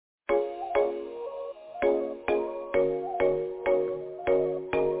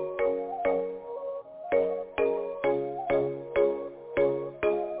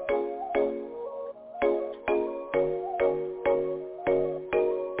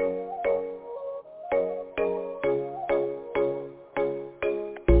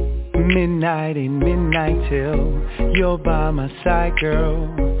Midnight and midnight till you're by my side, girl.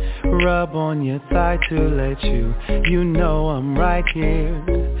 Rub on your thigh to let you know I'm right here.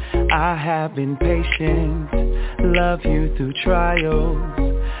 I have been patient, love you through trials.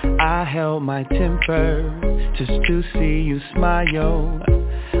 I held my temper just to see you smile.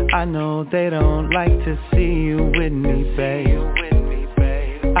 I know they don't like to see you with me, babe.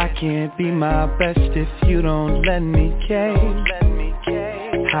 I can't be my best if you don't let me care.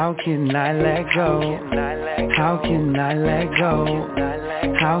 How can I let go? How can I let go?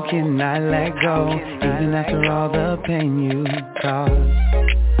 How can I let go? Even after all the pain you caused.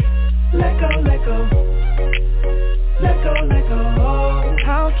 Let go, let go. Let go, let go.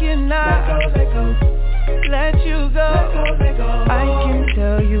 How can I let go? Let you go. Let go. I can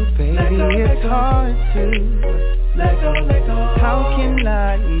tell you, baby, it's hard to let go, let go. How can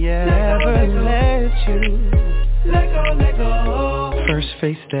I ever let you let go, let go? First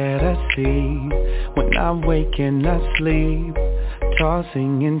face that I see when I wake and I sleep,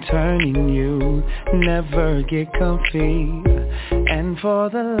 tossing and turning, you never get comfy. And for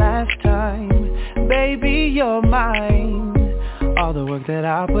the last time, baby, you're mine. All the work that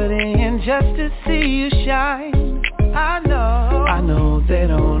I put in just to see you shine. I know they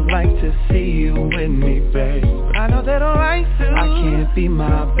don't like to see you with me, babe. I know they don't like to. I can't be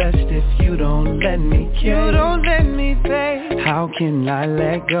my best if you don't let me care. You don't let me, babe. How can I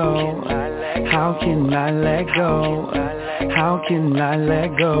let go? How can I let go? How can I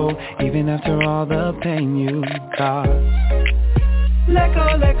let go? Even after all the pain you caused. Let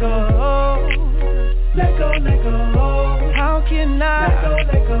go, let go. Let go, let go. How can I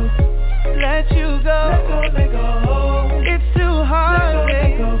let go? Let you go. Let go. It's too hard,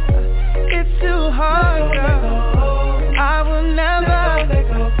 babe. It's too hard, girl. I will never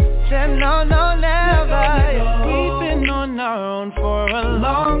say no, no, never. We've been on our own for a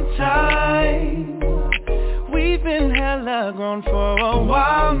long time. We've been hella grown for a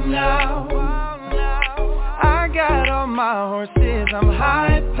while now. I got all my horses, I'm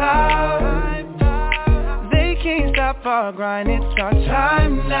high-powered. They can't stop our grind, it's our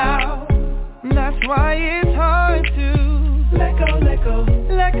time now. That's why it's hard to let go, let go,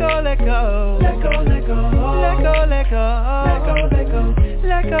 let go, let go, let go, let go, let go, let go, let go,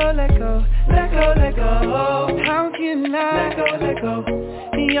 let go, let go, let go, let go. How can I let go, let go?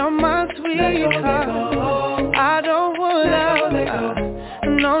 You're my sweetheart. I don't wanna let go.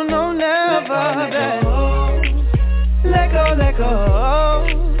 No, no, never. Let go, let go,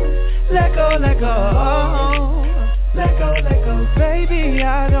 let go, let go. Let go, let go, baby,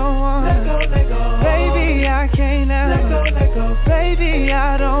 I don't want. Let go, let go, baby, I can't ever. Let go, let go, baby,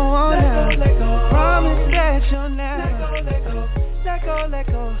 I don't want. Let go, promise that you'll never. Let go, let go, let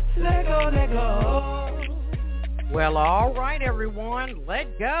go, let go, let go. Well, all right, everyone,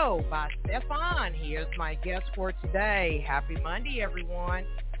 Let Go by Stephfon. Here's my guest for today. Happy Monday, everyone.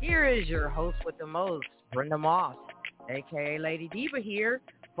 Here is your host with the most, Brenda Moss, a.k.a. Lady Diva here.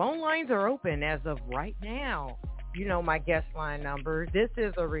 Phone lines are open as of right now. You know my guest line number. This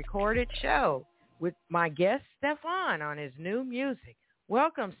is a recorded show with my guest, Stephfon, on his new music.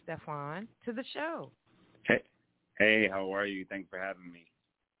 Welcome, Stephfon, to the show. Hey, how are you? Thanks for having me.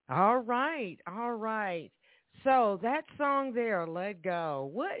 All right. So that song there, Let Go,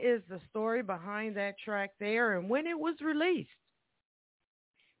 what is the story behind that track there and when it was released?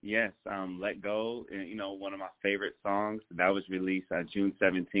 Yes, Let Go, one of my favorite songs. That was released June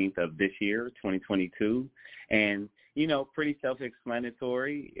 17th of this year, 2022. And, pretty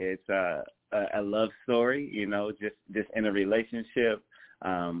self-explanatory. It's a love story, just in a relationship.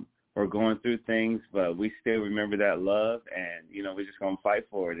 We're going through things, but we still remember that love. And, we're just going to fight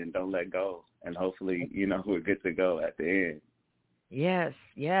for it and don't let go. And hopefully, we're good to go at the end. Yes.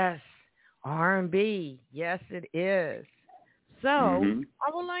 R&B. Yes, it is. So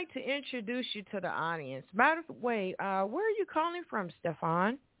I would like to introduce you to the audience. By the way, where are you calling from,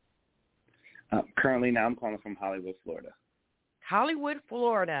 Stephfon? Currently now I'm calling from Hollywood, Florida. Hollywood,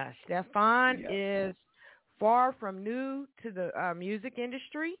 Florida. Stephfon is far from new to the music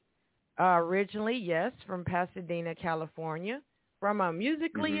industry. Originally, yes, from Pasadena, California, from a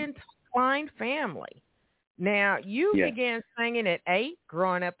musically inclined family. Now, you began singing at 8,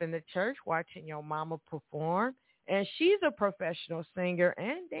 growing up in the church, watching your mama perform. And she's a professional singer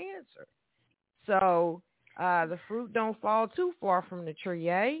and dancer. So the fruit don't fall too far from the tree,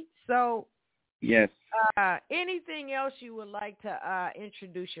 eh? So yes. Anything else you would like to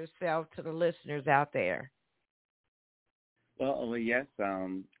introduce yourself to the listeners out there? Well, yes.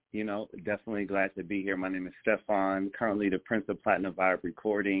 definitely glad to be here. My name is Stephfon, currently the Prince of Platinum Vibe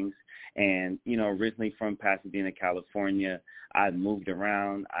Recordings, and, originally from Pasadena, California. I've moved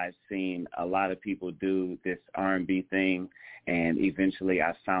around. I've seen a lot of people do this R&B thing, and eventually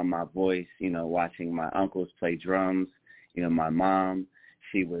I found my voice, watching my uncles play drums. My mom,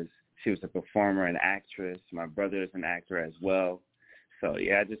 she was a performer and actress. My brother is an actor as well. So,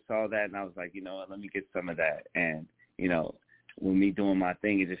 yeah, I just saw that, and I was like, let me get some of that. And, with me doing my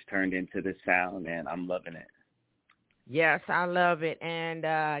thing, it just turned into the sound, and I'm loving it. Yes, I love it. And,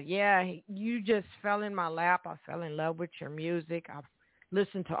 you just fell in my lap. I fell in love with your music. I've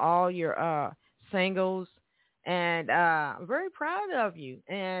listened to all your singles, and I'm very proud of you.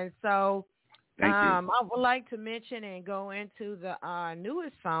 And so Thank you. I would like to mention and go into the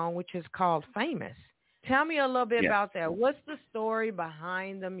newest song, which is called Famous. Tell me a little bit about that. What's the story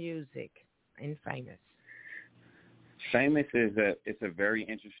behind the music in Famous? Famous it's a very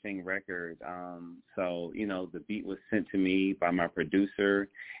interesting record. So, the beat was sent to me by my producer,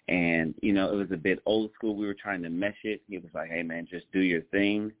 and, it was a bit old school. We were trying to mesh it. He was like, hey, man, just do your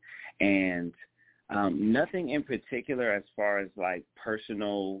thing. And nothing in particular as far as, like,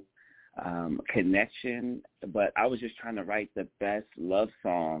 personal connection, but I was just trying to write the best love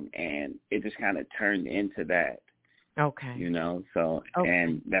song, and it just kind of turned into that. Okay. So,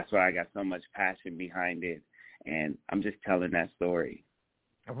 and that's why I got so much passion behind it. And I'm just telling that story.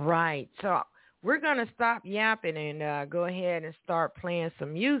 Right. So we're going to stop yapping and go ahead and start playing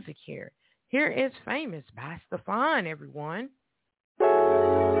some music here. Here is Famous by Stephfon, everyone.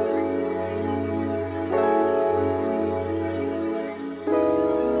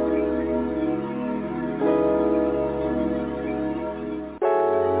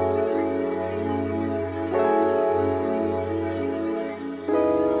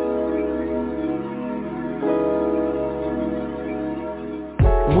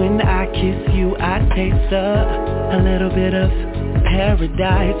 When I kiss you, I taste a little bit of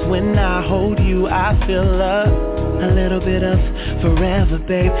paradise. When I hold you, I feel a little bit of forever,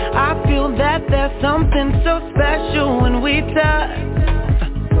 babe. I feel that there's something so special when we touch.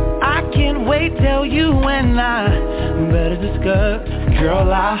 I can't wait till you and I better discuss.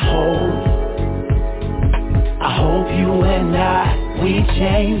 Girl, I hope you and we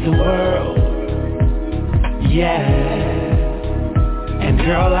change the world. Yeah. And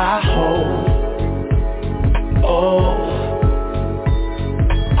girl, I hope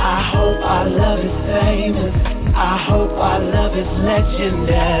our love is famous. I hope our love is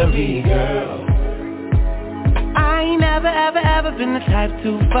legendary, girl. I ain't ever been the type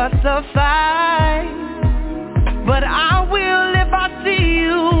to fuss or fight, but I will if I see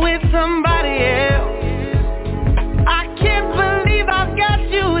you with somebody else. I can't believe I've got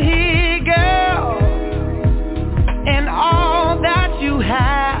you here, girl, and all that you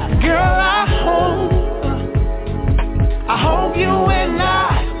have. Girl, I hope you and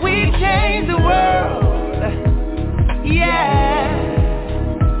we change the world. Yeah.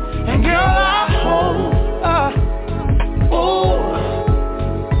 And girl, I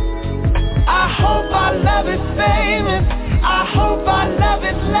hope our love is famous. I hope our love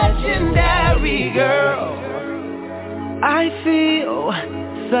is legendary, girl. I feel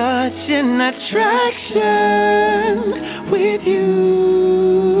such an attraction with you.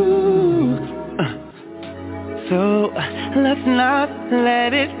 So let's not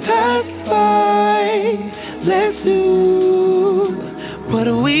let it pass by. Let's do what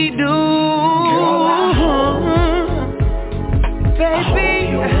we do. Girl,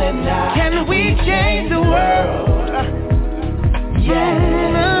 baby, can we change the world?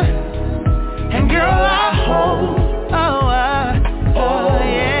 Yeah. And girl, I hope,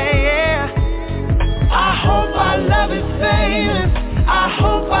 yeah. I hope our love is famous. I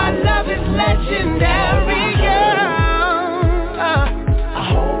hope our love is legendary, girl. I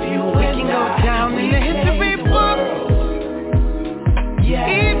hope you we can go down in the history books,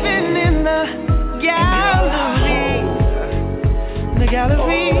 even in the gallery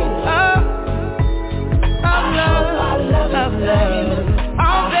of love.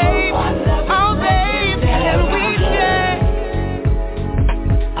 Oh, babe, can we share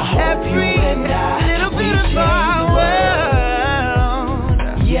every little bit of our world?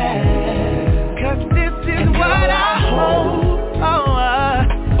 Yeah, 'cause this is what I hope.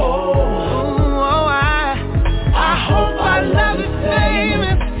 I hope our love is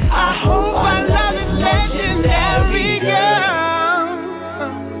famous. I hope our love is legendary, girl.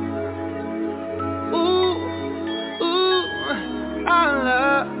 Our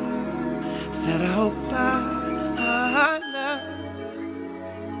love. Said I hope our love.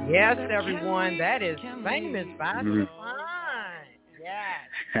 Yes, everyone, that is Famous by Stephfon. Yes.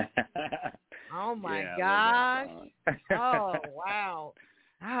 Oh, my Yeah, I gosh. love that Oh, song. wow.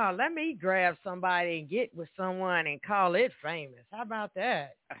 Oh, let me grab somebody and get with someone and call it famous. How about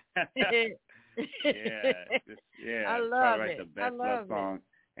that? I Try to love write it. the I best love love it. song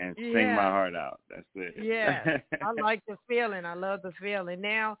and sing my Yeah. heart out. That's it. Yes. I like the feeling. I love the feeling.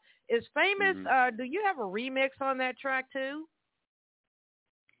 Now, is famous, hmm do you have a remix on that track too?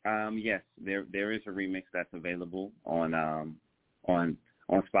 Yes, there is a remix that's available on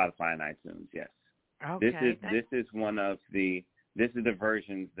Spotify and iTunes. Yes, Okay. this is one of this is the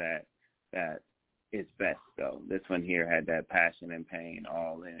versions that is best though. This one here had that passion and pain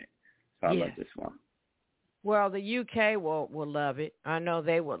all in it, so I love Yes. this one. Well, the UK will love it. I know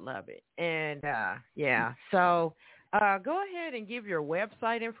they will love it. And yeah. So go ahead and give your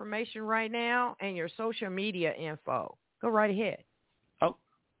website information right now and your social media info. Go right ahead. Oh,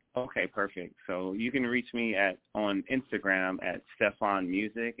 okay, perfect. So you can reach me on Instagram at Stephfon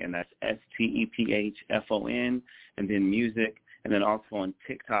Music, and that's STEPHFON, and then music, and then also on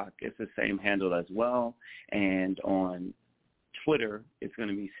TikTok, it's the same handle as well, and on Twitter, it's going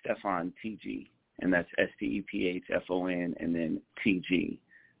to be Stephfon TG, and that's STEPHFON, and then TG.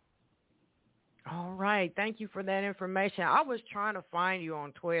 All right. Thank you for that information. I was trying to find you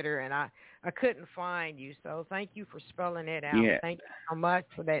on Twitter, and I couldn't find you. So thank you for spelling it out. Yeah. Thank you so much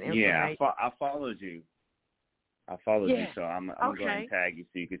for that Yeah, information. I followed you. You, so I'm going to go ahead and tag you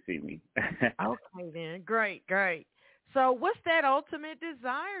so you can see me. Okay, then. Great, great. So what's that ultimate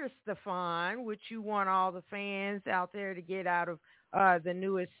desire, Stephfon, which you want all the fans out there to get out of the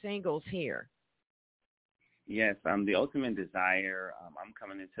newest singles here? Yes, the ultimate desire. I'm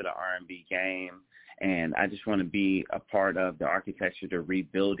coming into the R&B game, and I just want to be a part of the architecture to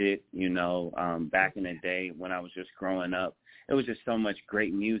rebuild it. You know, back in the day when I was just growing up, it was just so much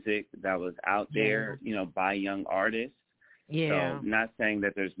great music that was out there, you know, by young artists. Yeah. So not saying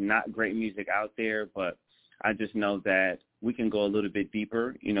that there's not great music out there, but I just know that we can go a little bit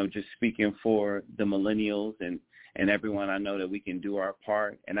deeper, you know, just speaking for the millennials and everyone. I know that we can do our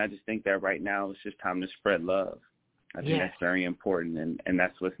part, and I just think that right now it's just time to spread love. I think that's very important, and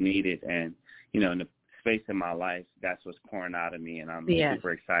that's what's needed. And, you know, in the space of my life, that's what's pouring out of me, and I'm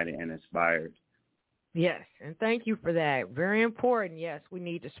super excited and inspired. Yes, and thank you for that. Very important. Yes, we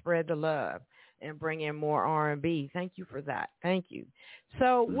need to spread the love and bring in more R&B. Thank you for that. Thank you.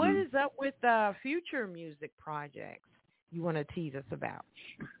 So what is up with future music projects you want to tease us about?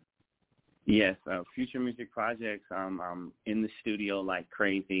 Yes, future music projects. I'm in the studio like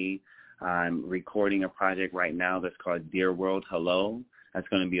crazy. I'm recording a project right now that's called Dear World Hello. That's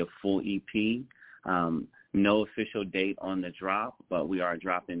going to be a full EP. No official date on the drop, but we are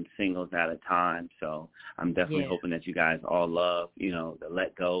dropping singles at a time. So I'm definitely hoping that you guys all love, you know, the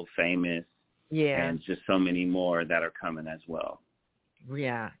Let Go, Famous, and just so many more that are coming as well.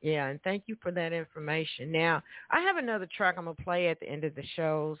 Yeah, and thank you for that information. Now, I have another track I'm going to play at the end of the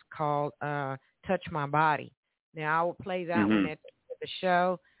shows called Touch My Body. Now, I will play that one at the end of the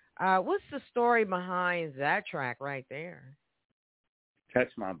show. What's the story behind that track right there? Touch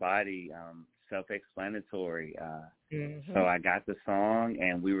My Body, self-explanatory. So I got the song,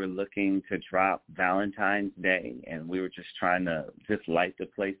 and we were looking to drop Valentine's Day, and we were just trying to just light the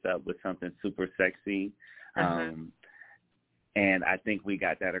place up with something super sexy. And I think we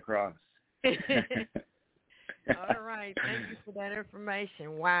got that across. All right. Thank you for that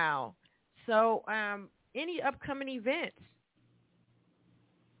information. Wow. So any upcoming events?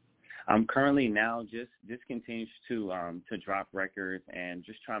 I'm currently now just continues to drop records and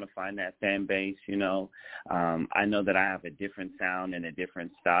just trying to find that fan base, you know. I know that I have a different sound and a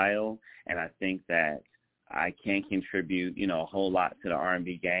different style, and I think that I can contribute, you know, a whole lot to the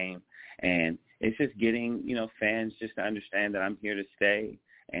R&B game. And it's just getting, you know, fans just to understand that I'm here to stay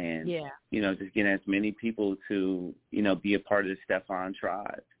and, you know, just getting as many people to, you know, be a part of the Stephfon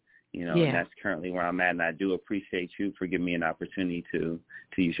tribe, you know, and that's currently where I'm at. And I do appreciate you for giving me an opportunity to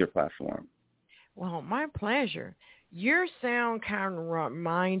use your platform. Well, my pleasure. Your sound kind of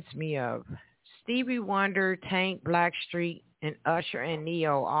reminds me of Stevie Wonder, Tank, Blackstreet, and Usher and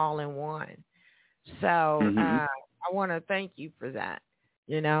Neo all in one. So I want to thank you for that.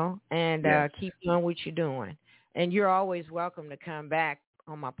 You know, and keep doing what you're doing. And you're always welcome to come back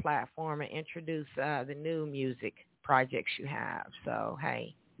on my platform and introduce the new music projects you have. So,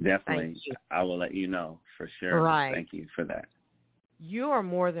 hey. Definitely. I will let you know for sure. Right. Thank you for that. You are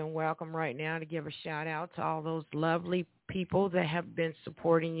more than welcome right now to give a shout out to all those lovely people that have been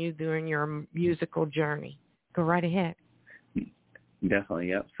supporting you during your musical journey. Go right ahead. Definitely,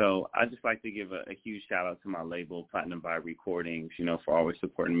 yep. So I'd just like to give a huge shout out to my label, Platinum Vibe Recordings, you know, for always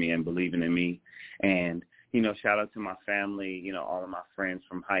supporting me and believing in me. And, shout out to my family, all of my friends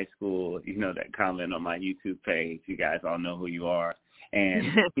from high school, that comment on my YouTube page. You guys all know who you are. And,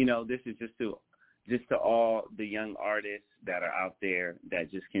 this is just to all the young artists that are out there that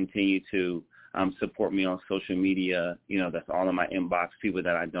just continue to support me on social media. That's all in my inbox, people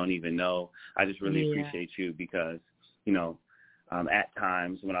that I don't even know. I just really appreciate you because, at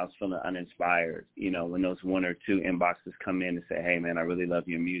times when I was feeling uninspired, when those one or two inboxes come in and say, hey, man, I really love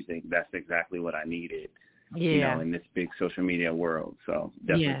your music, that's exactly what I needed, in this big social media world. So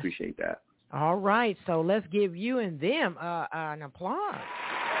definitely appreciate that. All right. So let's give you and them an applause.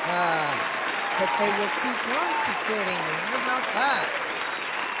 But they will keep on supporting you. How about that?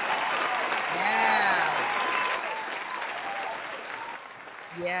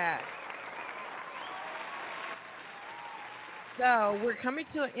 Yeah. Yeah. So we're coming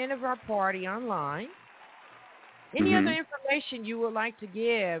to an end of our party online. Any other information you would like to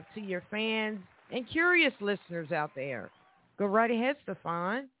give to your fans and curious listeners out there? Go right ahead,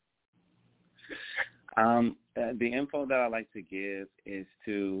 Stephfon. The info that I like to give is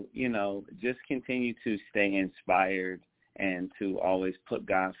to, just continue to stay inspired and to always put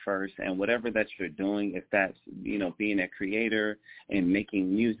God first. And whatever that you're doing, if that's, being a creator and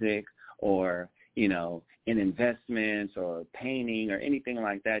making music or, in investments or painting or anything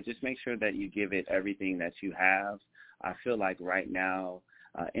like that, just make sure that you give it everything that you have. I feel like right now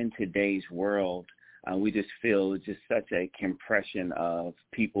in today's world, we just feel just such a compression of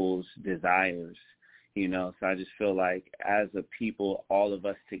people's desires. So I just feel like as a people, all of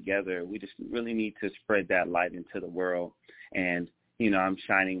us together, we just really need to spread that light into the world. And, I'm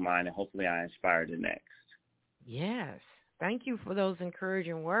shining mine, and hopefully I inspire the next. Yes. Thank you for those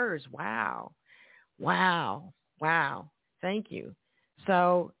encouraging words. Wow. Thank you.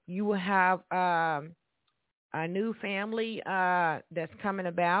 So you will have a new family that's coming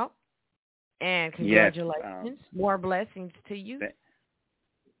about. And congratulations. Yes, more blessings to you.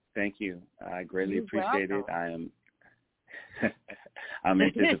 Thank you. I greatly appreciate it. I'm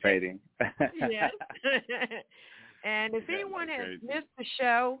anticipating. Yes. And if anyone has missed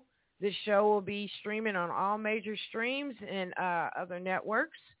the show will be streaming on all major streams and other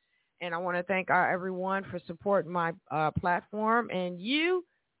networks. And I want to thank everyone for supporting my platform. And you,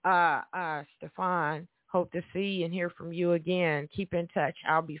 Stephfon, hope to see and hear from you again. Keep in touch.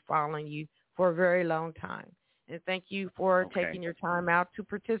 I'll be following you for a very long time. And thank you for taking your time out to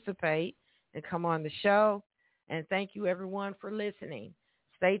participate and come on the show. And thank you, everyone, for listening.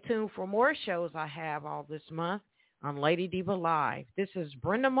 Stay tuned for more shows I have all this month on Lady Diva Live. This is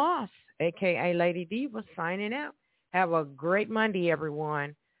Brenda Moss, a.k.a. Lady Diva, signing out. Have a great Monday,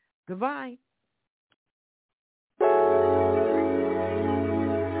 everyone. Goodbye.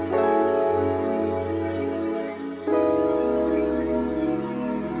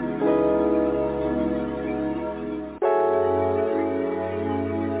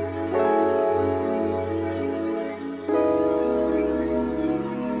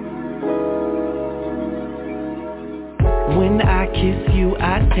 When I kiss you,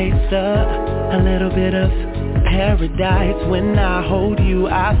 I taste a little bit of paradise. When I hold you,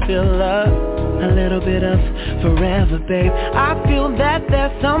 I feel a little bit of forever, babe. I feel that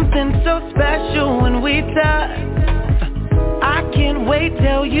there's something so special when we touch. I can't wait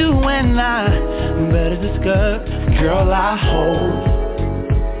till you and I better discuss. Girl, I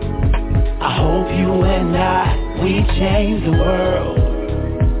hope you and we change the world.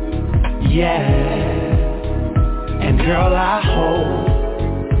 Yeah. And girl, I hope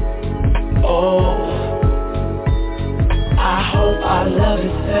our love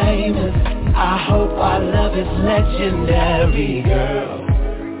is famous. I hope our love is legendary, girl.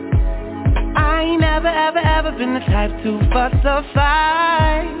 I ain't ever been the type to fuss or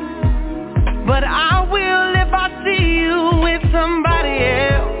fight, but I will if I see you with somebody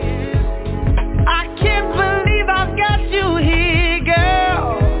else. I can't believe I've got you here,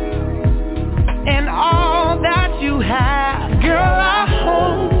 girl, and all that you have. Girl, I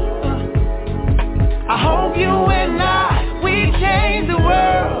hope you and we change the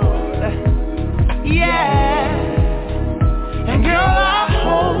world. Yeah. And girl, I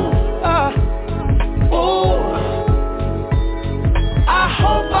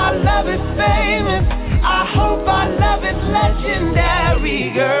hope our love is famous. I hope our love is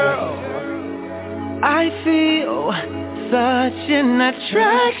legendary, girl. I feel such an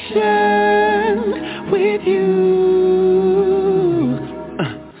attraction with you.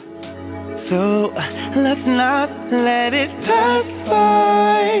 So let's not let it pass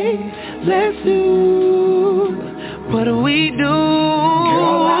by. Let's do what we do.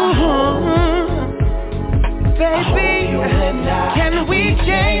 Girl, I hope, baby, can we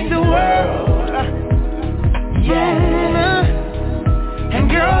change the world?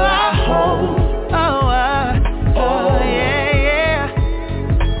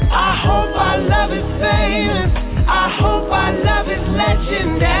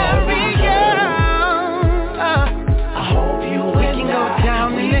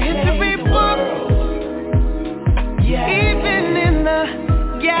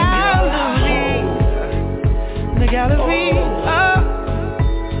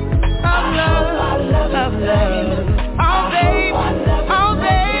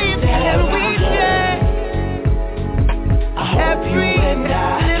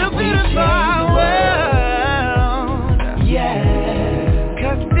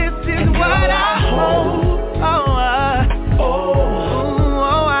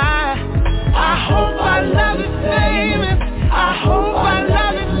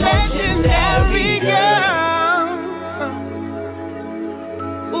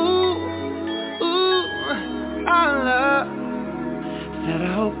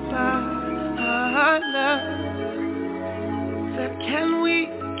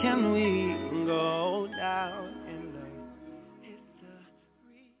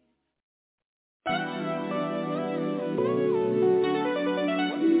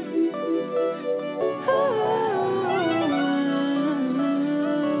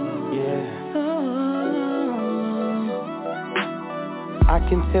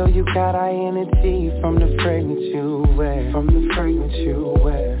 can tell you got high energy from the fragrance you wear, from the fragrance you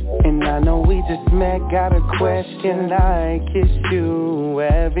wear. And I know we just met, got a question, I kiss you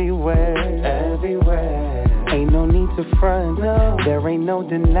everywhere, everywhere. Ain't no need to front, no. There ain't no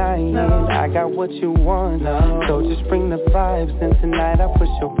denying, no. I got what you want, no. So just bring the vibes, and tonight I push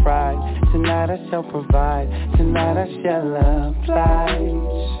your pride. Tonight I shall provide, tonight I shall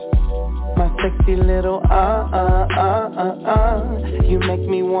oblige. My sexy little you make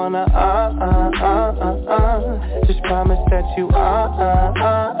me wanna just promise that you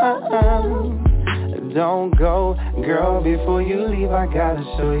don't go, girl, before you leave I gotta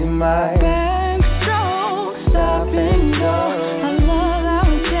show you my backstroke, stop and go. I love how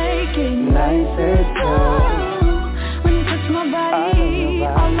we take it nice and slow. When you touch my body,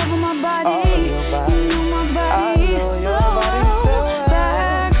 all over my body, you know my body is so.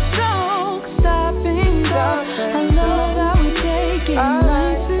 Backstroke, stop and go. I love how we take it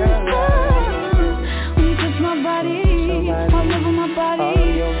nice and slow. When you touch my body, all over my body,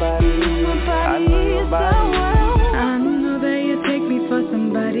 you know my body is so. I know that you take me for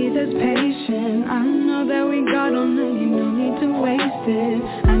somebody that's patient. I know that we got all night, you no need to waste it.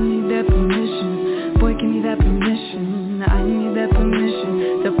 I need that permission, boy, give me that permission. I need that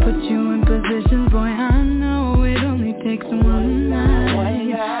permission to put you in position, boy, I know it only takes one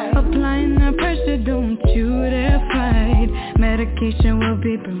night. Applying that pressure, don't you dare fight. Medication will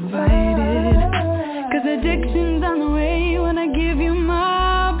be provided, 'cause addiction's on the way when I give you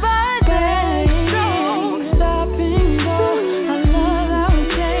my body. Backstroke, stop and go. I love how we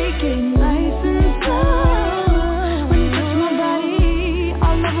take it nice and slow. When you touch my body,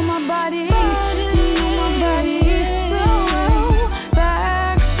 all over my body, you know my body is so.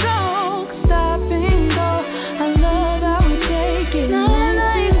 Backstroke, stop and go. I love how we take it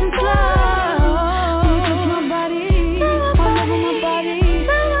nice and slow. When you touch my body, all over my body,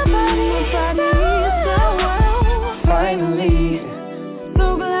 my body is so. Finally, So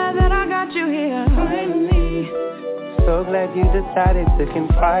glad that I got you here. Finally, so glad you decided to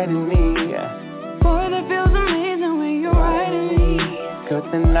confide in me. boy, that feels amazing when you're right in me. 'Cause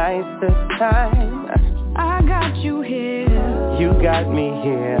tonight's the time, I got you here. you got me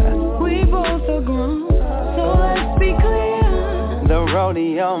here. We both are grown, so let's be clear. The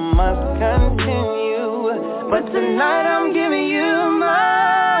rodeo must continue, but tonight I'm giving you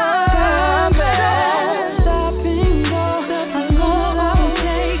my best. Stop and go. I love how we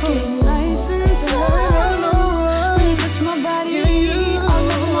take it nice and slow. When you touch my body,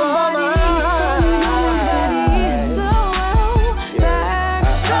 all over my body, you know my body is so.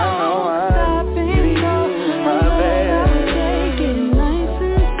 Backstroke, stop and go. I love how we take it nice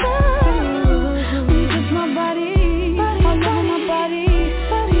and slow. When you touch my body, all over my body,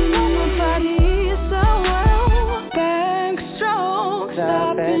 you know my body is so. Backstroke,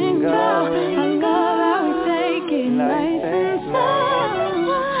 stop and go. I love how we take it nice and slow.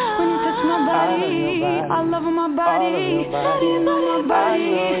 When you touch my body, all over my body, you know my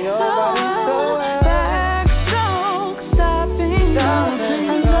body